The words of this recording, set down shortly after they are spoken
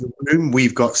room,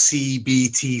 we've got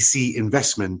CBTC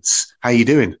Investments. How you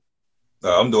doing?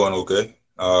 I'm doing okay.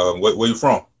 Where you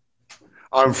from?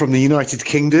 I'm from the United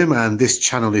Kingdom, and this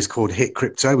channel is called Hit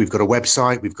Crypto. We've got a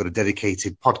website, we've got a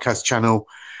dedicated podcast channel,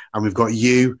 and we've got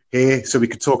you here so we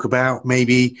could talk about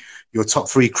maybe your top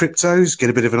three cryptos, get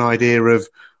a bit of an idea of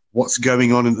what's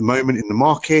going on at the moment in the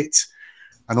market,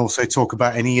 and also talk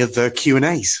about any of the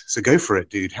Q&As. So go for it,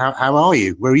 dude. How are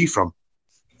you? Where are you from?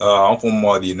 I'm from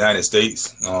the United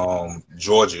States,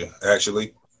 Georgia,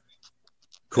 actually.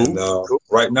 And Cool. Cool.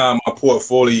 right now, my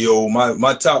portfolio,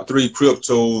 my top three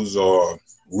cryptos are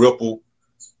Ripple.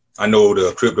 I know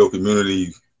the crypto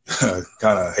community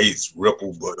kind of hates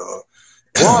Ripple, but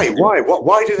Why? Why?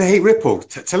 Why do they hate Ripple?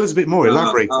 Tell us a bit more.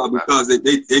 Elaborate on that. because they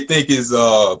think it's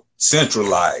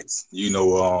centralized.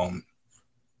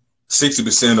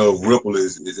 60% of Ripple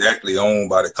is actually owned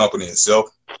by the company itself.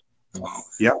 Uh,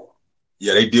 Yeah.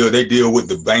 yeah, they deal with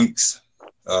the banks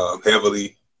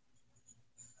heavily.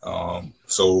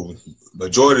 So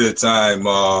majority of the time,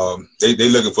 they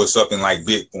looking for something like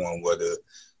Bitcoin, where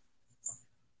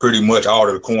pretty much all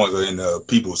of the coins are in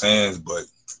people's hands, but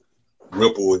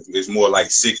Ripple is more like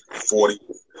 60-40.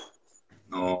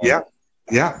 Yeah.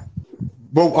 Yeah.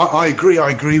 Well, I agree.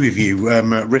 I agree with you.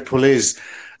 Ripple is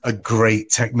a great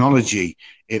technology.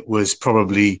 It was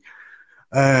probably,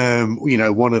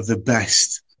 one of the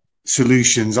best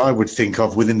solutions I would think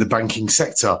of within the banking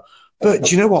sector. But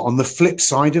do you know what? On the flip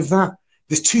side of that,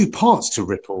 there's two parts to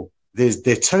Ripple. There's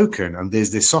their token and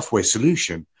there's their software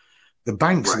solution. The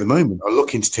banks at the moment are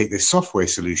looking to take their software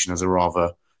solution as a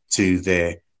rather to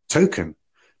their token,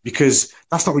 because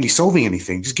that's not really solving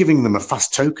anything. Just giving them a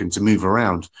fast token to move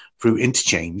around through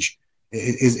interchange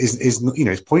is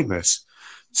pointless.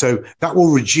 So that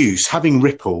will reduce having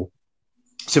Ripple.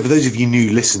 So for those of you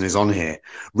new listeners on here,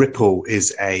 Ripple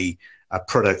is a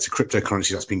product, a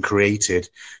cryptocurrency that's been created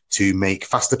to make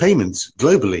faster payments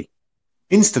globally,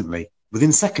 instantly,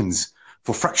 within seconds,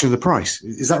 for a fraction of the price.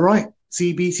 Is that right?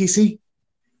 CBTC?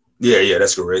 Yeah,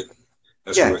 that's correct.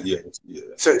 That's Yeah. correct. Yeah.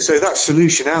 So that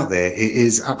solution out there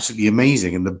is absolutely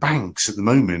amazing. And the banks at the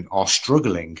moment are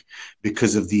struggling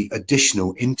because of the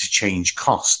additional interchange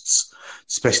costs,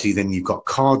 especially then you've got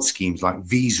card schemes like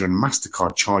Visa and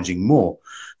MasterCard charging more.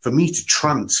 For me to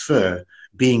transfer,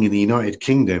 being in the United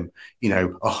Kingdom,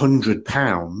 £100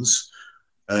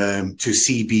 to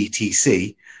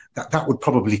CBTC, that would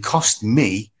probably cost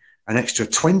me an extra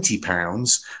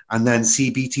 £20, and then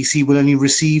CBTC will only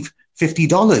receive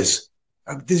 $50.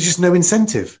 There's just no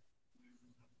incentive.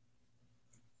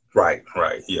 Right.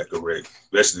 Yeah, correct.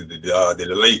 Especially the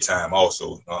delay time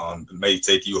also. It may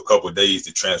take you a couple of days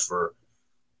to transfer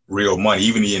real money,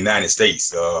 even in the United States.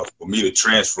 For me to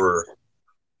transfer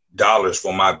dollars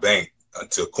from my bank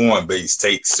to Coinbase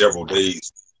takes several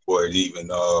days for it even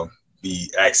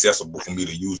be accessible for me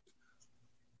to use it.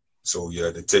 So yeah,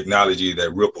 the technology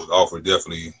that Ripple's offer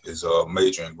definitely is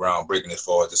major and groundbreaking as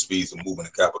far as the speeds of moving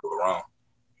the capital around.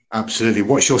 Absolutely.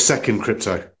 What's your second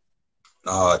crypto?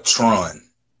 Tron,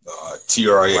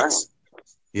 TRX. Wow.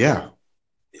 Yeah.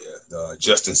 Yeah,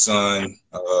 Justin Sun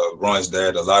runs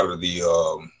that. A lot of the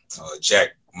Jack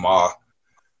Ma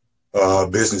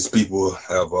business people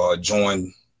have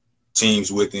joined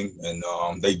teams with him, and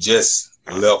they just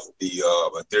left the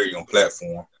Ethereum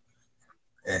platform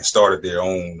and started their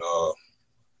own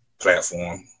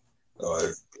platform.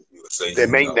 Their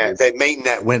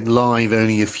mainnet went live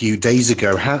only a few days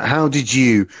ago. How did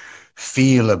you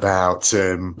feel about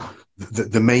the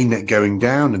mainnet going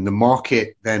down and the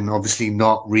market then obviously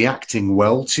not reacting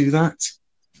well to that?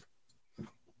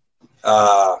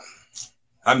 The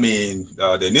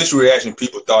initial reaction,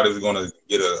 people thought it was going to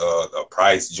get a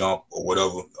price jump or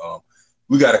whatever.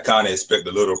 We got to kind of expect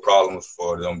a little problems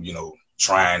for them,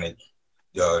 trying it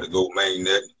to go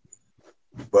mainnet.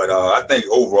 But I think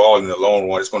overall, in the long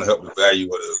run, it's going to help the value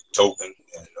of the token.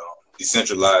 And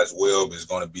decentralized web is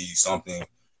going to be something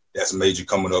that's major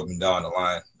coming up and down the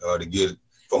line to get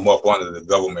from up under the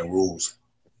government rules.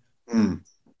 Mm.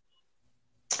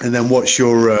 And then what's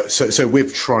your so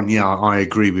with Tron? Yeah, I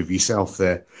agree with yourself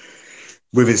there.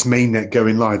 With its mainnet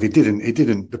going live,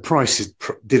 the prices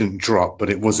didn't drop, but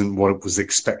it wasn't what it was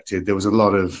expected. There was a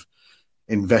lot of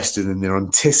investors, and they're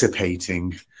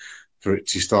anticipating for it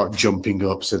to start jumping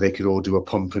up so they could all do a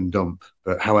pump and dump.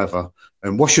 But however,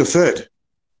 and what's your third?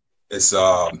 It's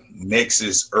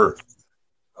Nexus Earth.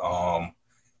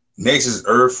 Nexus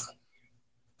Earth, I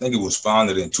think it was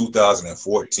founded in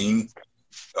 2014.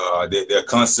 Their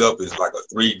concept is like a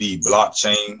 3D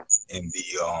blockchain, and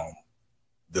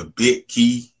the bit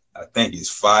key, I think, is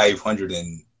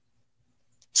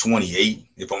 528,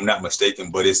 if I'm not mistaken,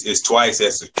 but it's twice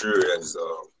as secure as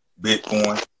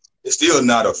Bitcoin. It's still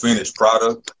not a finished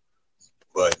product,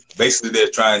 but basically they're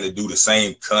trying to do the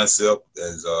same concept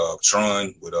as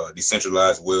Tron with a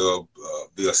decentralized web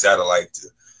via satellite to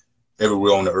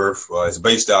everywhere on the earth. It's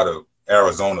based out of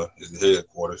Arizona, is the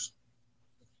headquarters.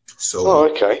 So,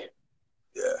 okay.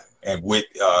 Yeah, and with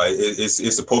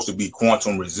it's supposed to be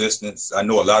quantum resistance. I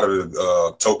know a lot of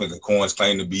the tokens and coins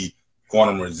claim to be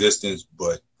quantum resistance,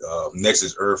 but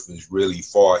Nexus Earth is really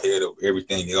far ahead of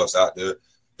everything else out there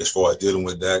as far as dealing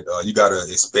with that. You got to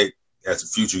expect as the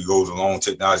future goes along,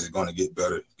 technology is going to get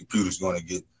better, computers going to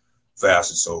get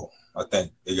faster. So I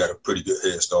think they got a pretty good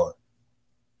head start.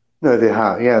 No, they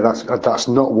have. Yeah, that's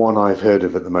not one I've heard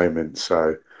of at the moment.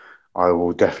 So I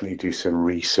will definitely do some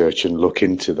research and look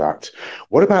into that.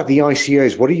 What about the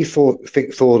ICOs? What are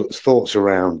your thoughts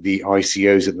around the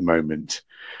ICOs at the moment,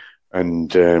 and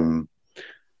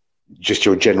just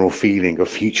your general feeling of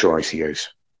future ICOs?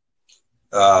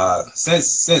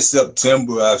 Since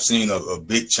September, I've seen a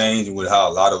big change with how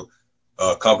a lot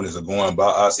of companies are going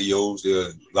about ICOs. There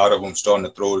are a lot of them starting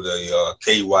to throw the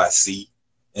KYC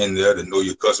in there, to know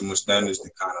your customer standards, to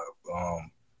kind of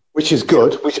which is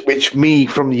good. Which me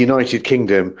from the United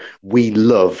Kingdom, we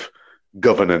love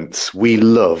governance. We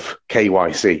love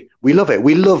KYC. We love it.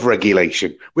 We love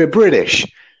regulation. We're British.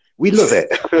 We love it.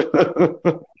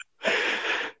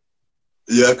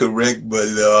 Yeah, correct. But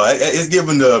it's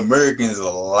giving the Americans a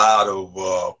lot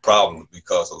of problems,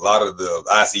 because a lot of the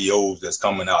ICOs that's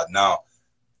coming out now,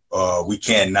 we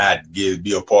cannot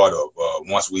be a part of.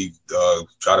 Once we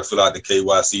try to fill out the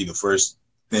KYC, the first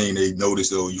thing they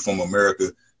notice, oh, you're from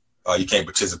America, you can't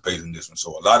participate in this one.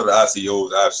 So a lot of the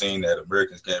ICOs I've seen that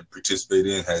Americans can't participate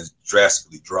in has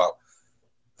drastically dropped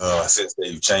since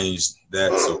they've changed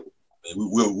that. So I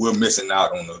mean, we're missing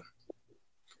out on a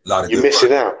lot of. You're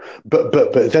missing out. But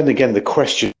then again, the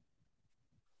question: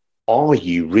 are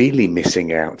you really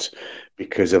missing out?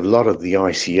 Because a lot of the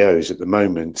ICOs at the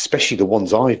moment, especially the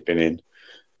ones I've been in,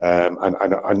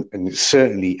 and it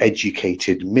certainly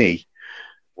educated me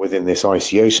within this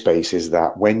ICO space, is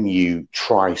that when you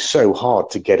try so hard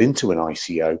to get into an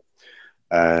ICO,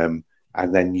 and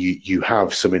then you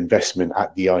have some investment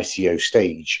at the ICO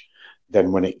stage,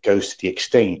 then when it goes to the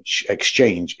exchange,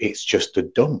 it's just a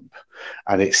dump.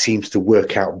 And it seems to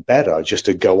work out better just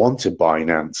to go on to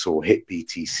Binance or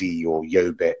HitBTC or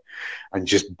Yobit and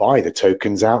just buy the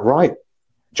tokens outright.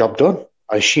 Job done.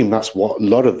 I assume that's what a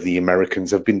lot of the Americans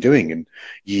have been doing, and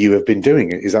you have been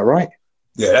doing it. Is that right?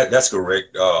 Yeah, that's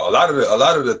correct. A lot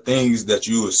of the things that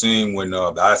you were seeing when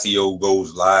the ICO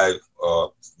goes live,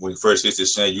 when it first hits the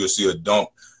exchange, you'll see a dump.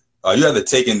 You have to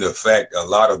take into effect a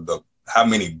lot of how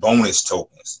many bonus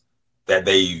tokens that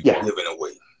they've given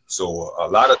away. So a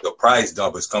lot of the price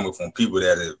dump is coming from people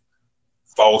that have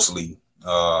falsely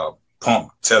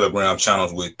pumped Telegram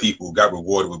channels with people who got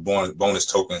rewarded with bonus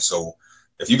tokens. So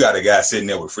if you got a guy sitting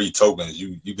there with free tokens,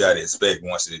 you got to expect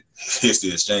once it hits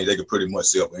the exchange, they could pretty much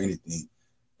sell for anything,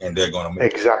 and they're going to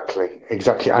make exactly.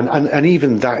 And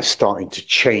even that's starting to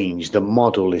change. The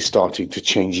model is starting to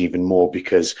change even more,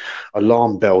 because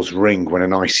alarm bells ring when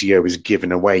an ICO is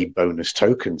giving away bonus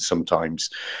tokens sometimes.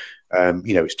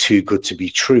 It's too good to be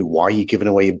true. Why are you giving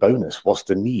away a bonus? What's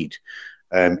the need?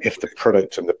 If the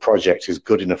product and the project is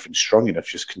good enough and strong enough,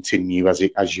 just continue as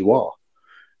you are.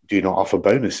 Do not offer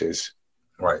bonuses.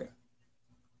 Right.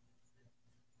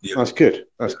 Yeah. That's good.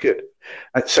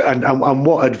 And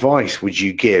what advice would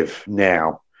you give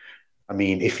now? I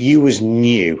mean, if you was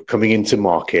new coming into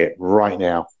market right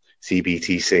now,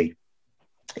 CBTC,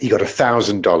 you got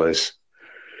 $1,000.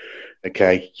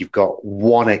 Okay, you've got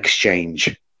one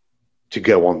exchange to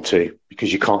go on to,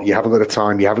 because you haven't got the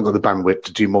time, you haven't got the bandwidth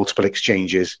to do multiple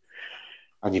exchanges,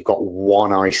 and you've got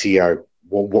one ICO.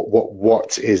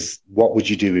 What would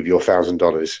you do with your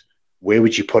 $1,000? Where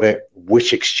would you put it?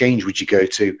 Which exchange would you go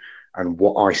to? And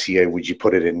what ICO would you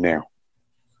put it in now?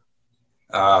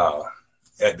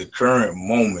 At the current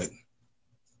moment,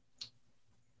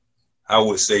 I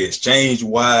would say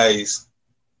exchange-wise,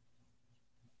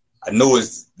 I know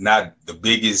it's not the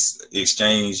biggest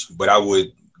exchange, but I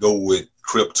would go with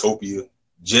Cryptopia,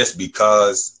 just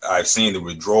because I've seen the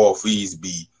withdrawal fees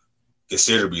be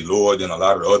considerably lower than a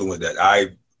lot of the other ones that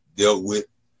I've dealt with.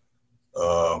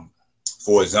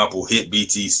 For example,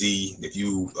 HitBTC, if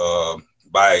you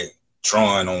buy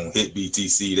Tron on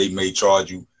HitBTC, they may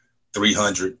charge you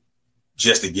 $300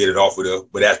 just to get it off of there.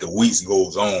 But as the weeks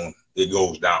goes on, it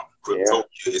goes down.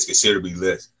 Cryptopia is considerably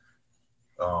less.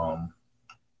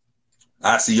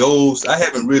 ICOs, I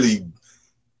haven't really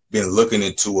been looking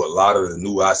into a lot of the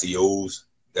new ICOs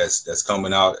that's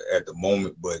coming out at the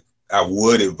moment, but I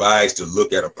would advise to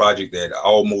look at a project that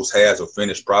almost has a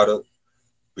finished product,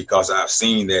 because I've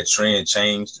seen that trend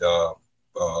change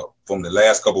from the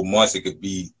last couple of months. It could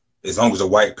be as long as the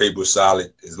white paper is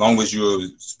solid, as long as you're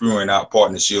spewing out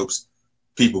partnerships,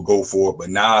 people go for it. But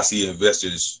now I see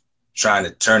investors trying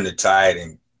to turn the tide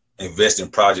and invest in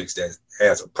projects that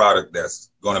has a product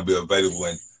that's going to be available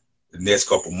in the next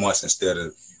couple of months instead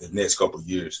of the next couple of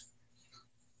years.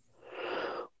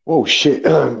 Well, shit,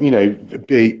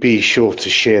 be sure to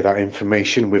share that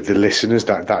information with the listeners.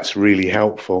 That's really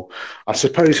helpful. I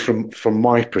suppose from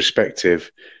my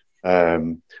perspective,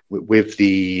 with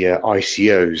the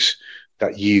ICOs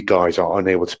that you guys are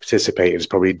unable to participate, has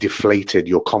probably deflated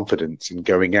your confidence in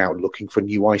going out looking for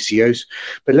new ICOs.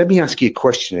 But let me ask you a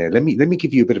question here. Let me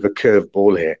give you a bit of a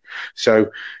curveball here.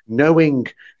 So, knowing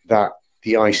that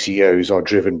the ICOs are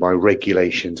driven by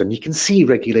regulations, and you can see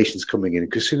regulations coming in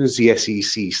because as soon as the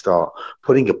SEC start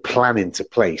putting a plan into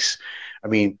place, I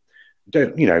mean,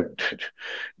 don't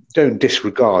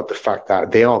disregard the fact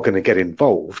that they are going to get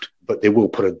involved, but they will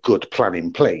put a good plan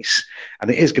in place, and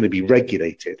it is going to be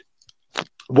regulated.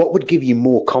 What would give you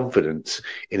more confidence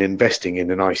in investing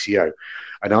in an ICO?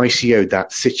 An ICO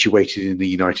that's situated in the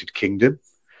United Kingdom,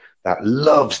 that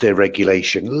loves their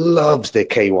regulation, loves their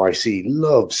KYC,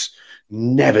 loves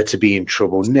never to be in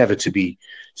trouble, never to be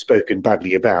spoken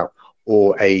badly about,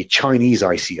 or a Chinese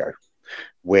ICO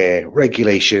where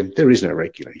regulation, there is no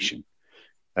regulation,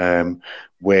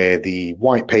 where the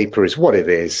white paper is what it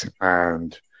is,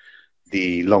 and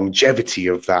the longevity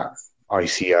of that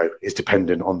ICO is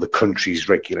dependent on the country's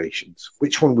regulations.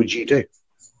 Which one would you do?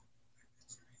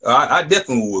 I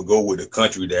definitely would go with a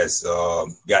country that's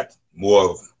got more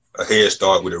of a head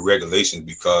start with the regulations,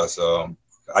 because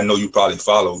I know you probably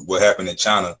followed what happened in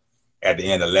China at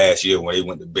the end of last year when they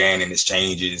went to banning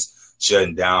exchanges,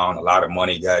 shutting down. A lot of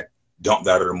money got dumped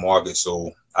out of the market.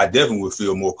 So I definitely would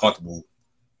feel more comfortable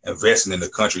investing in a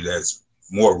country that's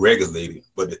more regulated.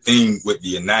 But the thing with the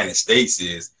United States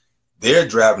is they're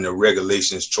driving the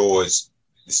regulations towards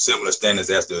the similar standards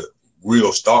as the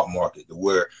real stock market,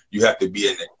 where you have to be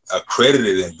an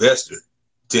accredited investor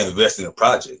to invest in a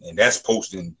project. And that's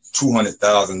posting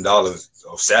 $200,000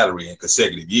 of salary in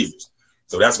consecutive years.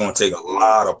 So that's going to take a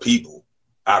lot of people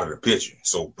out of the picture.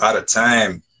 So by the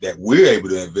time that we're able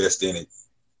to invest in it,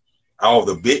 all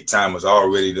the big timers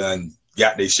already done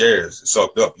got their shares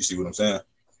sucked up. You see what I'm saying?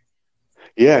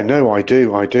 Yeah, no, I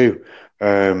do. I get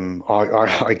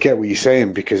what you're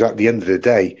saying, because at the end of the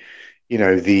day,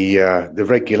 the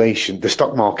regulation, the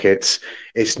stock markets,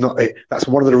 it's not. That's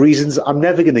one of the reasons I'm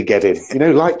never going to get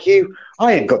in. Like you,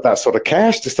 I ain't got that sort of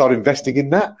cash to start investing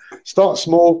in that. Start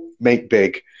small, make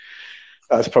big.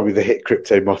 That's probably the Hit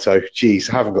Crypto motto. Geez,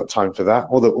 I haven't got time for that,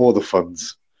 or the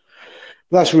funds.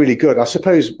 That's really good. I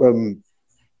suppose.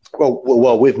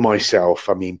 Well, with myself,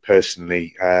 I mean,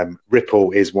 personally,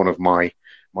 Ripple is one of my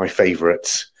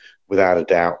favorites, without a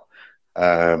doubt,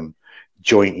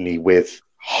 jointly with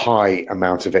high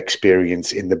amount of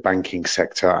experience in the banking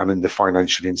sector and in the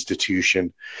financial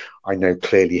institution. I know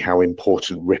clearly how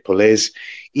important Ripple is,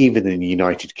 even in the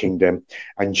United Kingdom.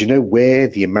 And you know where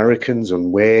the Americans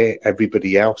and where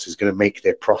everybody else is going to make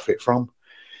their profit from?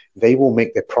 They will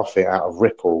make their profit out of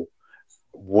Ripple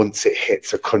once it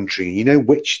hits a country. You know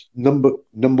which number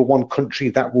one country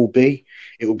that will be?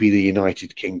 It will be the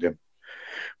United Kingdom.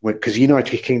 Because the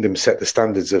United Kingdom set the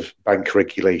standards of bank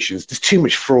regulations. There's too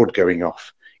much fraud going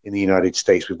off in the United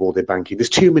States with all their banking.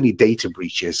 There's too many data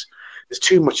breaches. There's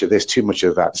too much of this, too much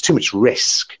of that. There's too much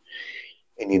risk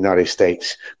in the United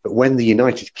States. But when the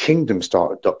United Kingdom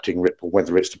start adopting Ripple,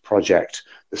 whether it's the project,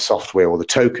 the software, or the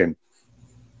token,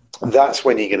 that's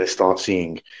when you're going to start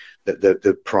seeing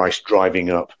the price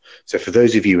driving up. So for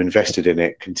those of you invested in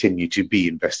it, continue to be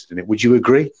invested in it. Would you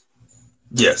agree?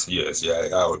 Yes,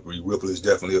 I would agree. Ripple is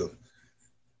definitely a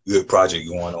good project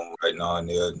going on right now, and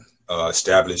they're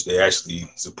established. They're actually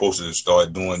supposed to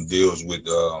start doing deals with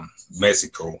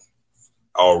Mexico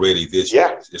already this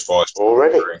year, as far as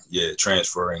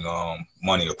transferring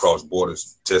money across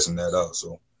borders, testing that out.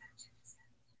 So.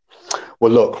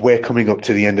 Well, look, we're coming up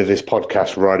to the end of this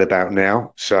podcast right about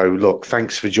now. So, look,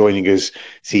 thanks for joining us,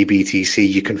 CBTC.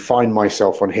 You can find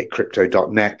myself on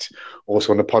hitcrypto.net,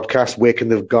 also on the podcast. Where can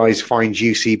the guys find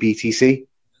you, CBTC?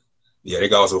 Yeah, they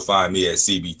can also find me at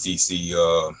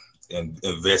CBTC and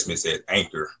investments at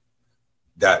anchor.fm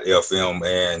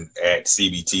and at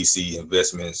CBTC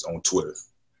investments on Twitter.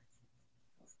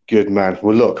 Good, man.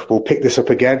 Well, look, we'll pick this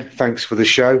up again. Thanks for the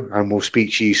show, and we'll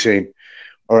speak to you soon.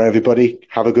 All right, everybody,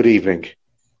 have a good evening.